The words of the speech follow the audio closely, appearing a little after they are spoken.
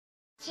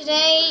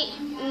Today,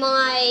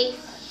 my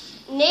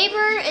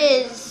neighbor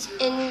is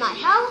in my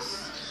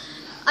house.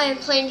 I am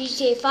playing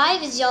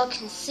gta5, as y'all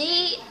can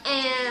see,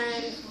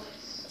 and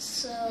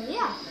so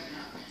yeah.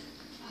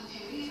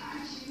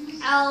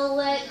 I'll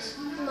let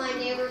my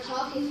neighbor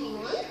talk if he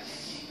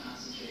wants.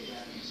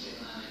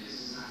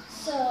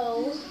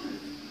 So,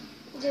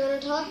 do you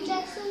want to talk,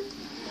 Jackson?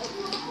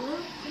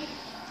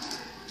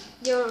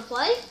 Do you want to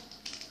play?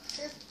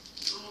 Sure.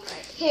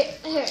 Alright,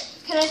 here.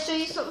 Can I show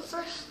you something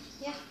first?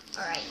 Yeah.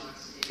 Alright.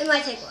 It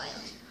might take a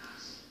while.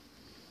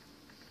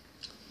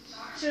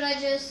 Should I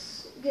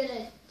just get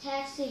a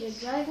taxi to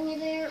drive me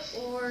there,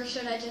 or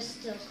should I just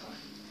steal a car?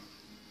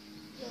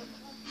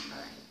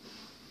 Alright.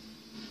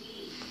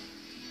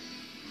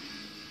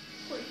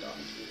 Poor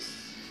donkeys.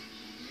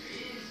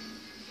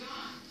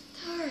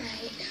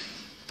 Alright.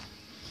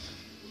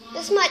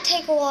 This might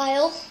take a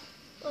while.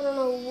 I don't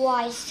know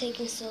why it's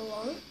taking so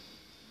long.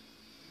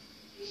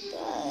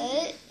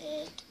 But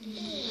it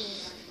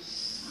is.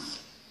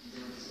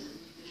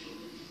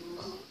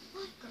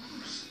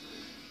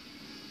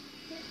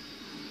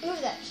 Move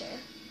that chair.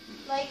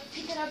 Like,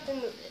 pick it up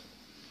and move it.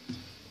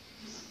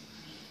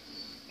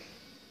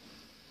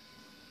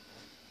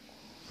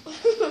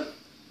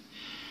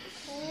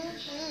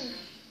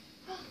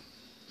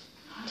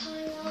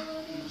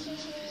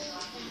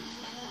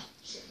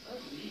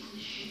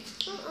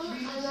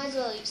 I might as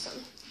well eat some.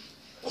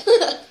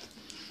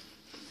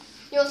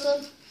 You want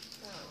some?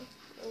 No.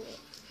 Okay.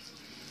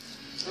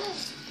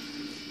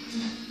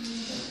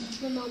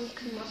 My mom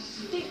could not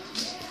speak.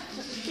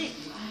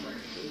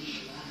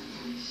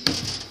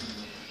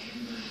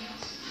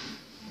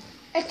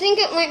 I think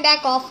it went back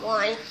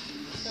offline.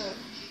 So,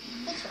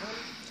 that's fine.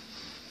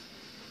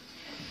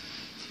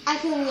 I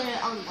can get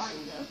it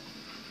online though.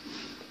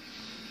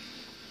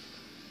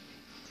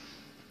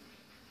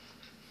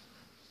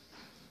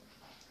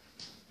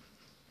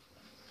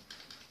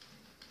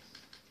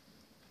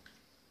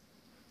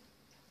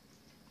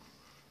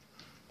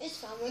 It's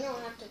fine, we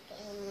don't have to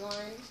play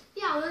online.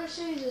 Yeah, I want to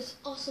show you this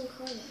awesome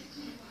car.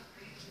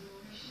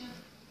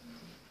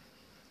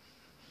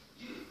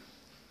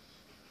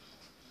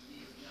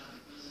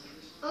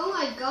 Oh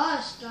my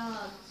gosh,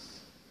 dogs.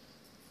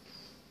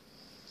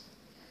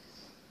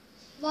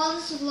 While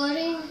this is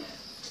loading,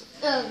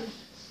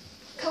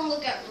 come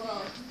look at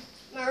Rob.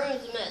 My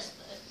room's a mess,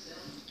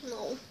 but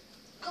no.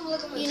 Come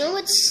look at my You know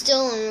it's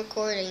still in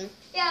recording.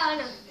 Yeah, I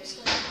know. It's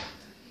good.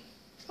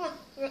 Come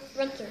on,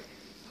 run through.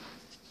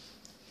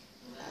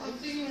 I'm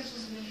thinking we're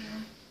supposed to be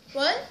here.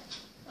 What?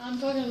 I'm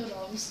talking to the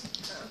dogs.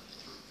 Oh.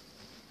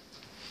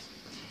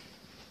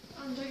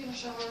 I'm taking a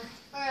shower.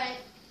 Alright.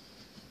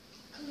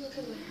 Come look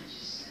at my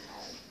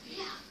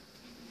Yeah.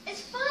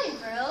 It's fine,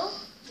 bro.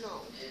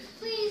 No.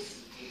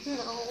 Please. No.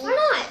 Why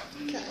not?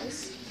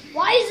 Because.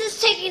 Why is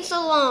this taking so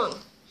long?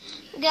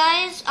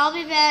 Guys, I'll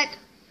be back.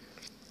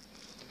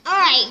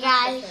 Alright,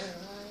 guys.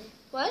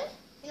 What?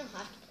 You don't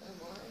have to put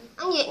them on.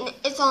 I'm getting it.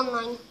 It's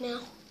online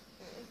now.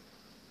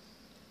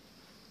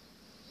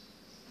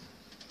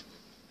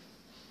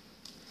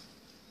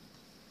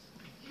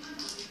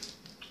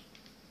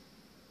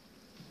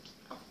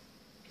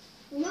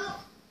 No,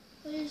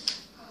 please.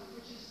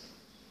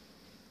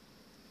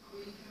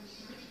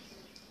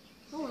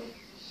 Hold on.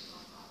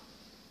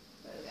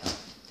 There we go.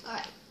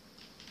 Alright.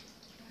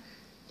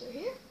 Through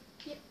here?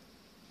 Yep.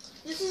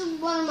 This is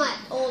one of my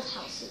old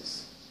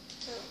houses.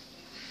 So.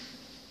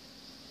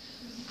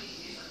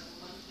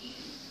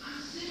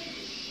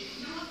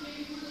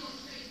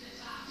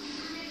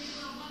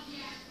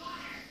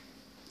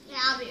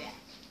 Yeah, I'll be back.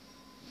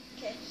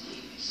 Okay.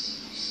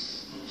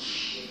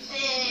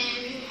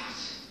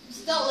 And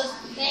still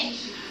listen, okay?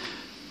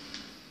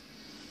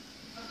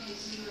 Okay,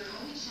 so you're an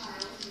only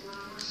child, your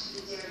mom works in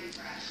the dairy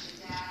fresh,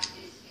 your dad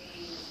is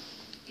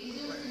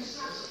a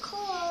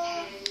construction,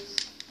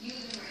 and you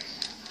live in Ranch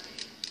House,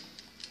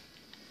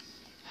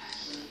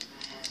 Actually,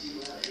 I have two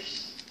brothers,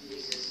 3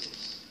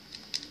 sisters.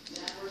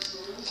 Dad works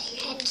for real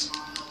estate,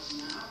 mom helps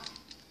him out,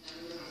 and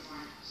we live in a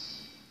farmhouse.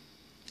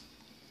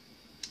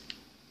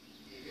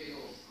 A big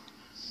old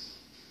farmhouse.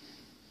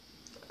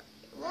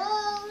 Whoa,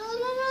 no, I'm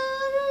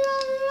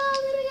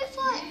gonna get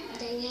flat.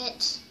 Dang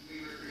it.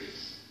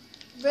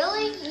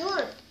 Really? You want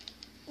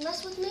to mess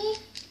with me?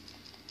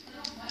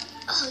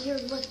 Oh, you're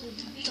lucky.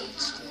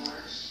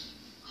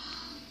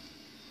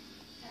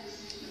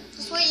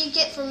 That's what you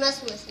get for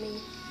messing with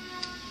me.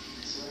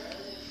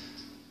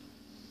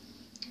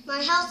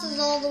 My house is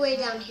all the way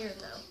down here,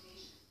 though.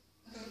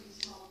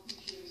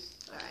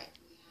 Alright,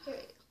 here we go.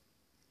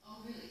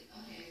 Oh, really?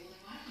 Okay, well,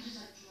 then why don't you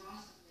just, draw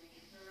something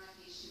and throw it on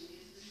the issue,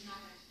 because this is not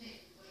going to fit.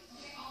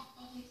 Okay, I'll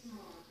take some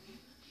more.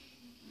 Okay,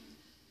 thank you.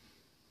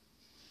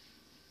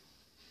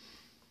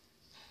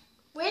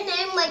 We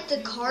named, like,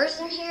 the cars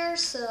in here,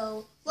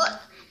 so...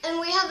 What? And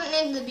we haven't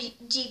named the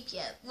Jeep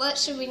yet. What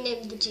should we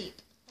name the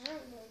Jeep? I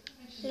don't know.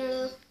 You don't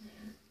know?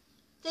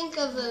 Think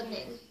of a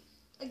name.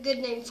 A good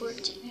name for a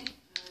Jeep.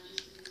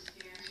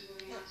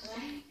 Not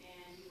really.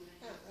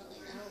 I don't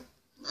really know.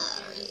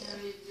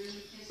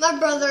 Yeah. My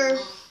brother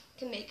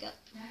can make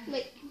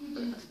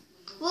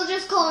We'll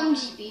just call him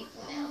GB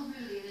for now. Oh,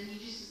 really? And then you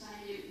just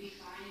decided it would be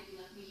fine if you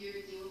left me here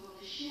to deal with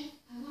all this shit?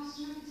 I lost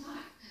track of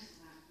time. Because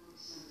the lab work's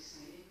so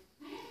exciting.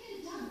 I had to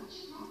get it done. What's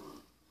your problem?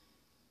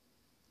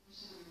 I'm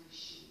sorry, I'm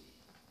shooting.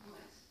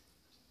 What?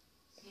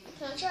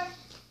 Can I try?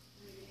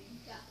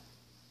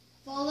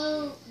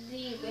 Follow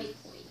the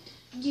waypoint.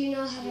 Do you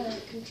know how to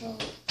control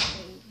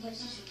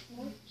PlayStation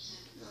 4?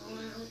 No,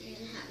 I don't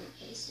even have a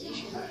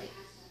PlayStation. Alright.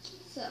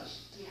 So,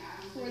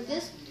 for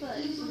this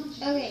button,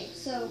 okay,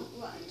 so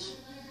watch.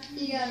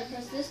 You gotta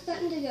press this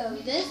button to go.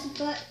 This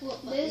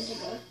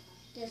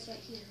right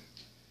here.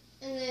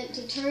 And then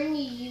to turn,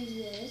 you use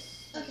this.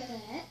 Okay.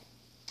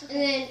 That. And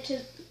then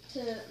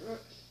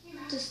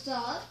to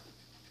stop,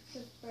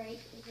 the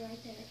brake is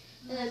right there.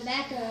 And then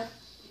back up.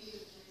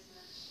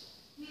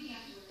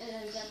 And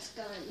then that's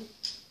gun.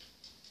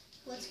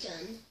 What's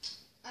gun?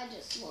 I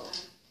just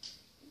won't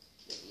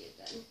give you a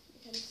gun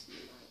because you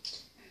might.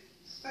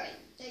 Alright,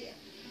 there you go.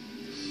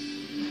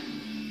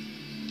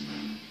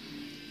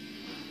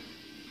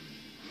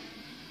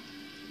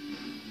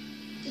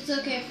 It's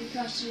okay if we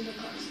crash into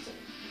cars too.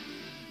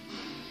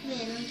 Man,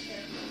 I'm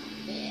terrible.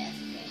 Yeah, it's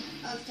okay.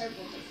 I was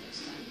terrible the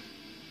first time.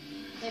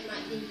 They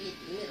might leave you at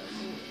the middle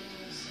finger.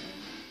 So.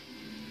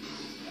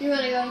 You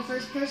want to go in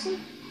first person?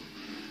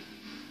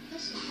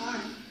 This is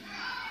hard.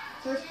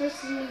 First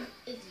person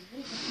is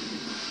really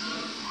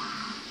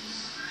hard.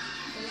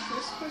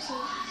 First person.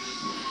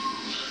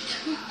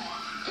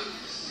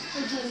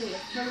 I'm telling you,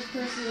 first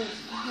person is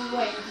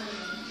way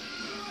harder.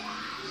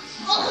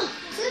 Oh,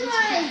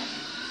 goodbye!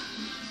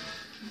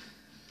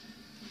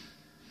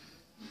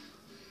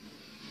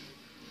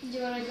 Do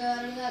you want to go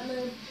out of that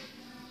mode?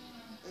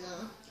 No.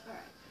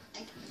 Alright. I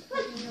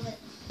can handle it.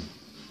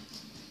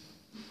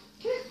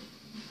 Come here.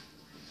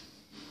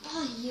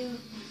 Oh, you.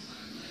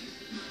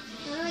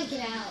 How do I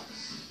get out?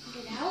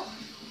 Get out.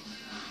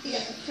 You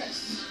gotta press.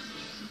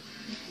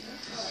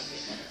 I like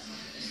it better.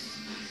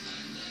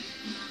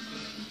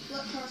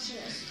 What car should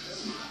I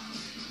steal?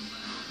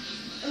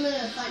 I'm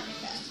gonna find a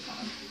fast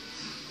car.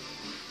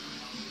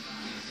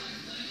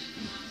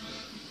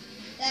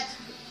 That's a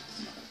good fast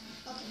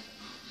car. Okay.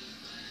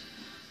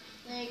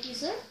 Thank you,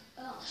 sir.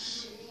 Oh,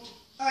 shoot.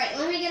 Alright,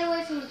 let me get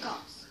away from the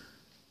cops.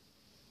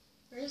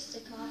 Where's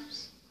the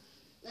cops?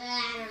 I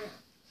don't know.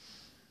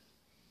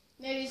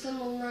 Maybe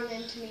someone will run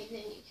into me,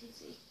 then you can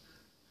see.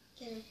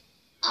 Get him.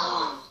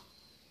 Oh!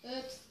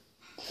 Oops.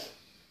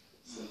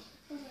 See.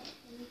 Let me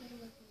get away from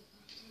the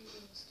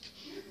cops.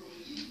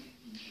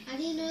 How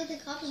do you know the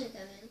cops are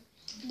coming?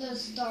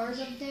 Those stars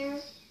up there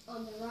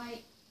on the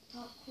right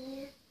top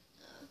corner.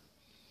 Oh.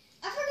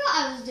 I forgot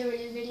I was doing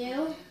a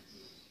video.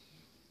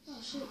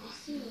 Oh shoot, they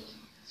see me.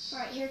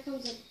 Alright, here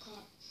comes a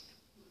cop.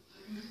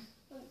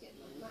 Let me get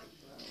my mic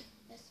thrown.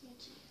 That's my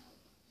G out.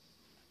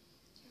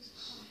 There's a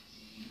cop.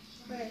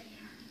 Where?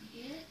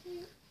 Yeah, I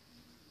think.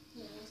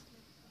 Yeah, that's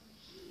good.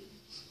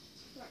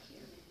 Right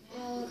here.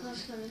 Oh, the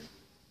cops coming.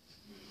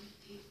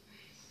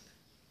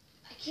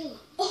 I killed him.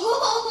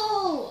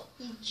 Oh!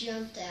 He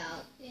jumped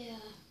out.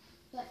 Yeah,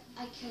 but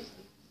I killed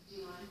him.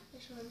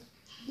 Which one?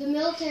 The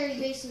military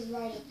base is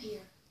right up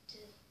here,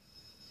 too.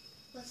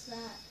 What's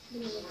that? The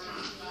military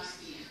base.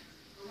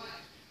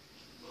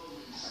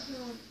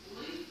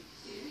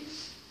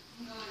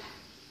 No.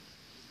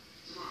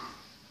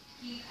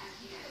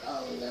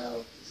 Oh no.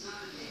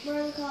 Where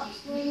are the cops?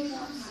 Where are the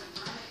cops?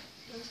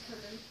 One's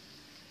coming.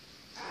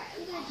 Alright,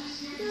 I'm good.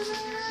 No!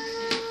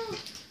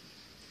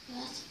 Oh,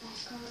 that's a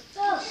fast car.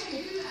 Oh,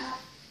 stupid cop.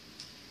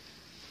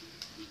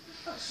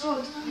 Oh, shoot. Oh,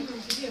 it's not even a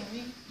video, I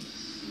mean.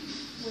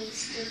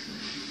 Wasted.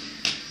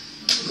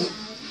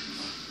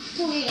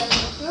 Toledo,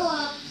 grow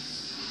up.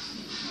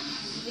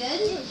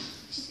 Good?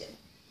 She's good.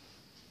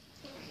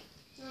 Alright,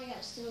 now I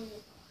gotta steal your car.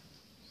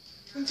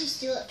 Once you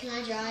steal it, can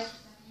I drive?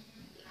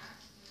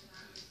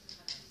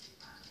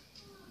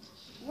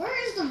 Where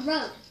is the road?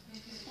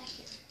 Back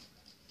here.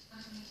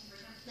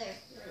 There.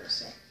 There,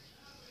 sir.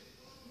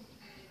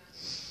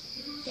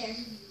 There.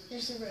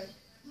 There's the road.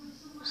 There's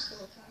the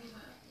little car.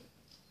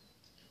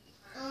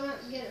 I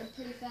want to get a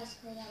pretty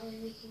fast car, that way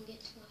we can get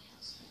to my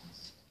house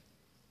fast.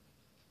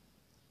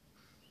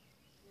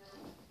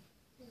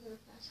 Is there a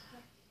fast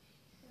car?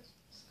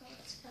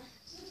 It's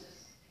fast.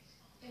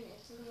 And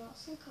it's an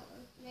awesome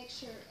color. Make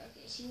sure,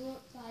 okay, she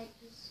won't fight,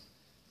 just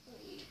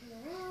let you turn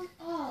around.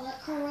 Oh,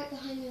 that car right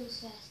behind me was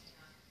fast.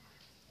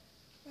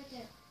 Right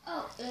there.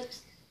 Oh,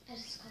 oops. I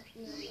just caught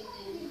you. No, okay, I'm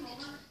gonna get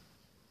you.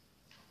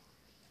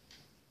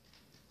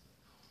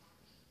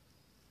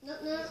 No,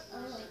 no,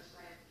 oh wait.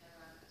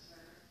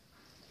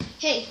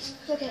 Hey,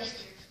 okay.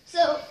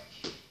 So,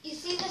 you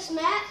see this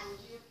map?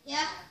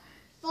 Yeah?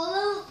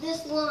 Follow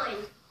this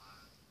line.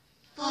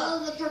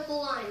 Follow the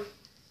purple line.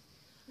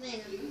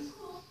 Man.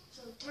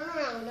 So turn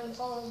around and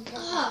follow the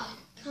purple Oh, line.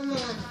 come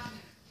on.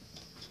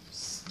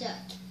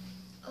 Stuck.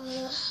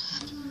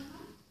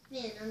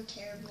 Man, I'm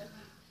terrible.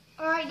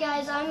 Alright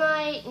guys, I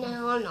might...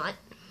 No, I'm not.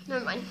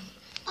 Never mind.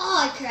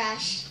 Oh, I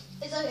crashed.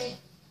 It's okay.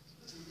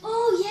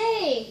 Oh,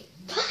 yay!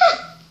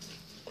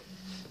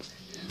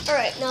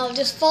 Alright, now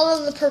just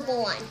follow the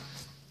purple line.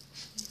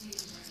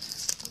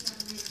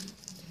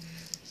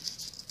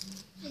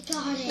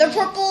 got it. The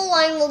purple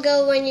line will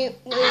go when you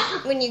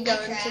when you go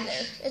into crashed.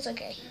 there. It's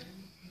okay.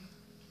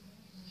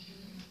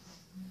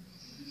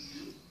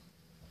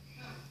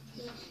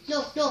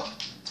 No, no.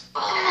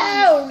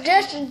 Oh,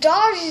 just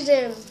dodged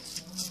him.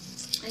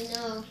 I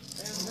know,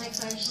 but my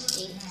car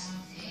stinks.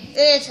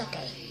 It's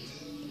okay.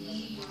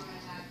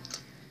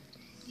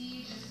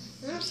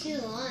 I don't see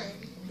the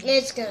line.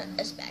 It's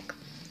back.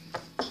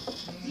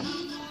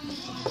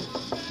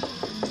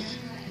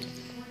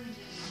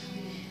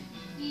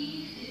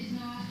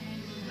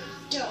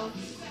 Go.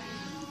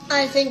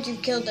 I think you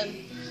killed him.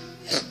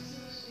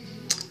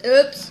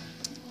 Oops.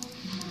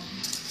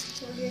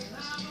 So here,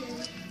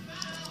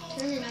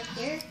 turn it up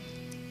there.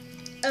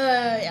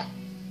 Yeah.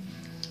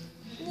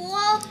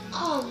 Well,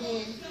 Oh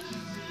man.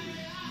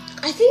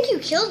 I think you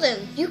killed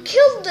him. You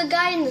killed the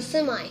guy in the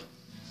semi.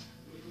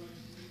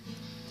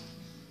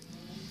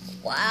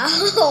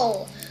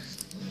 Wow.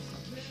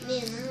 Man,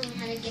 I don't know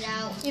how to get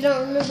out. You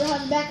don't remember how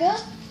to back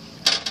up?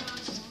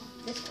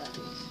 This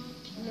button.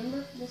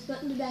 Remember? This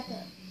button to back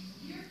up.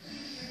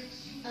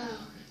 Oh.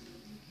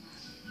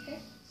 Okay.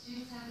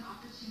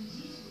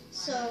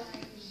 So,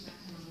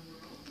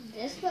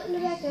 This button to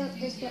back up,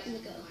 this button to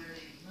go.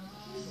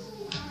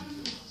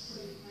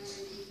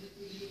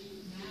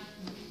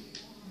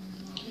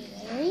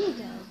 There you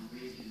go.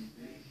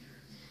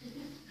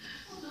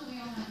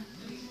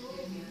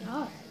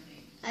 Alright.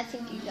 I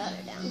think you got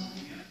it down.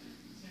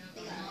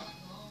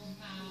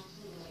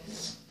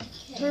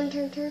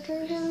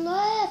 Turn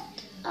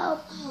left.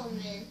 oh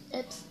man.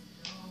 Oops.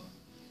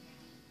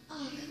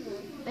 Oh, come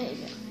on. There you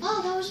go.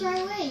 Oh, that was the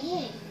right way.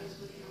 Yay.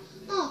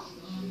 Oh,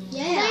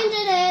 yeah.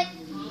 Landed it.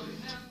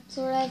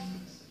 Sort of.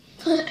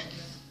 I'm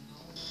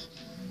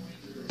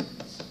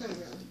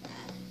really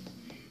bad.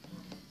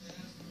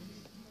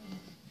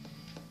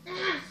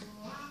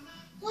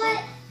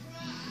 What?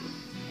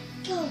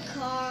 Go,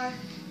 car.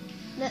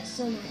 That's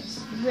so nice.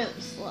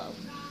 Really slow.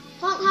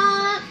 Honk,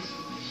 honk.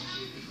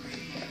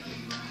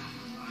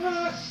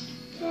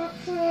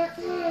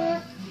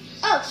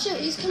 Oh shoot,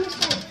 he's coming to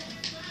fight.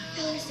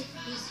 Oh, easy.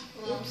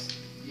 Oops.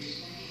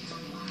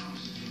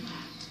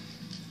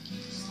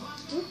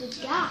 Stupid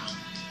guy.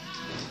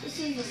 This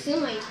is the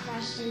semi you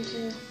crashed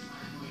into.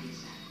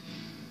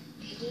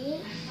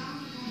 Idiot.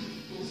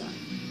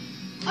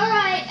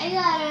 Alright, I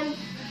got him.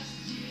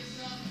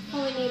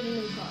 Probably need a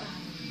new car.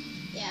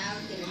 Yeah, I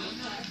would get a new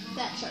car.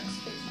 That truck's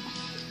pretty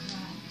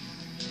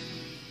fast.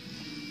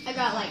 I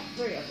got like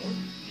 3 of them.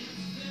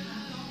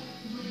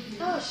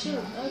 Oh shoot,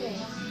 okay.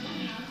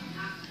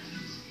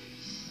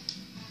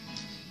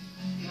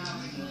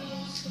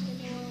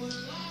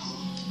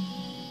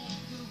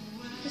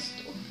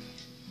 Pistol.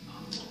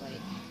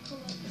 Wait,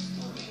 combat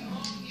pistol.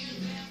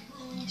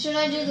 Should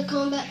I do the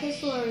combat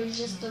pistol or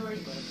just the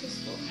regular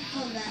pistol?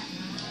 Combat.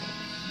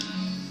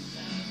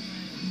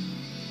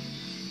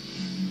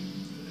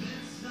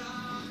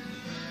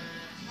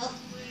 Oh,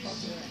 I'll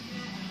do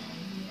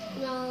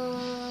it. No.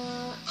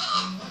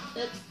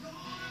 Oops.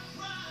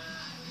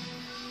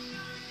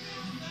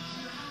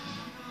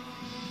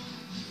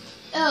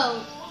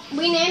 Oh,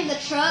 we named the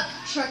truck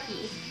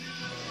Trucky.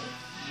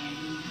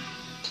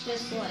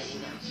 Just to let you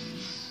know.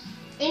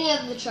 Any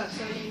of the trucks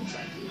are named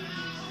Trucky.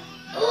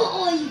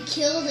 Oh, you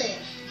killed it.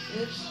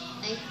 Oops.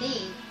 I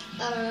think.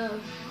 I don't know.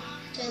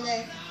 Turn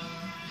there.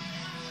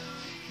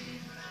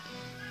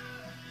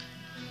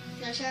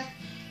 Not sure.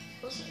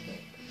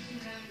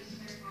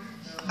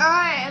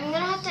 Alright, I'm gonna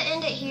have to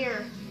end it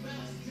here.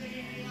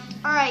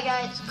 Alright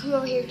guys, come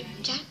over here,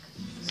 Jack.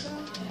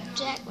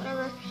 Jack,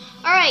 whatever.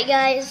 Alright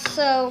guys,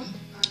 so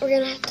we're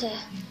gonna have to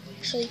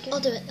actually I'll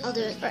do it.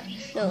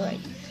 Alright, no, right.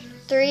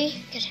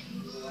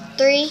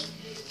 3,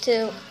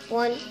 2,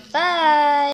 1, bye.